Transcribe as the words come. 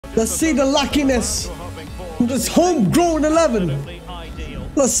Let's see the luckiness. This homegrown 11.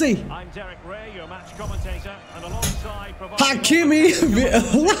 Let's see. Hakimi.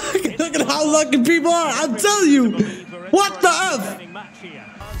 Look at how lucky people are. I'm telling you. What the F?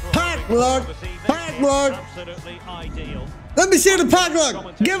 Pack luck. Pack luck. Let me see the pack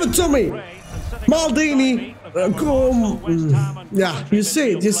luck. Give it to me. Maldini. Yeah, you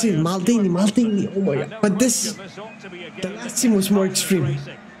see it. You see it. Maldini. Oh my god. But this, the last team was more extreme.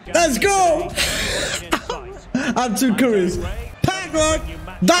 Let's go. I'm too curious.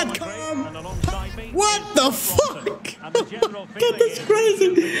 Packluck.com. What the fuck? Get this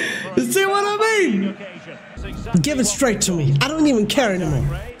crazy. You see what I mean? Give it straight to me. I don't even care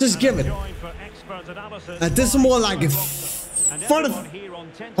anymore. Just give it. This is more like it.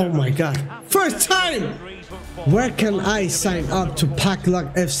 Oh my god. First time. Where can I sign up to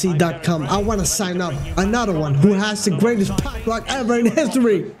packluckfc.com? I want to sign up. Another one who has the greatest pack luck ever in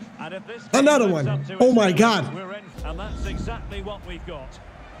history. Another one. Oh my god. And that's exactly what we've got.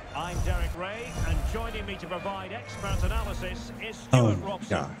 I'm Derek Ray, and joining me to provide expert analysis is Stuart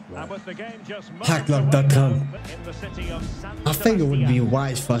Robson. And with the game just Packluck.com. I think it would be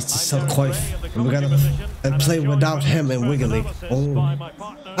wise for us to sell Cruyff, and we're gonna play without him in Wiggly. Oh,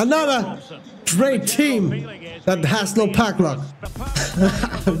 another great team that has no packluck.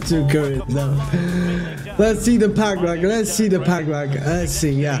 I'm too curious now. Let's see the packluck. Let's see the packluck. Let's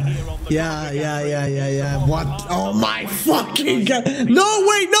see. Yeah. What? Oh my fucking god! No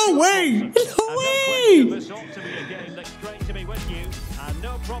way! No way! No way!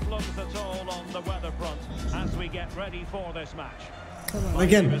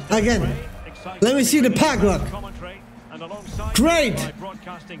 Again. Let me see the packluck. Great!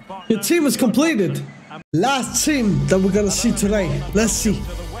 Your team is completed. Last team that we're gonna see today. Let's see.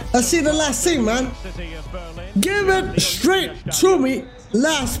 Let's see the last team, man. Give it straight to me.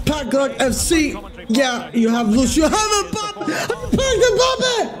 Last Packluck FC. Yeah, you have loose. You have a Bobby.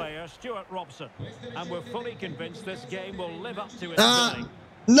 Stuart Robson, and we're fully convinced this game will live up to its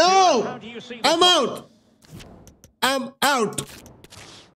No! I'm out.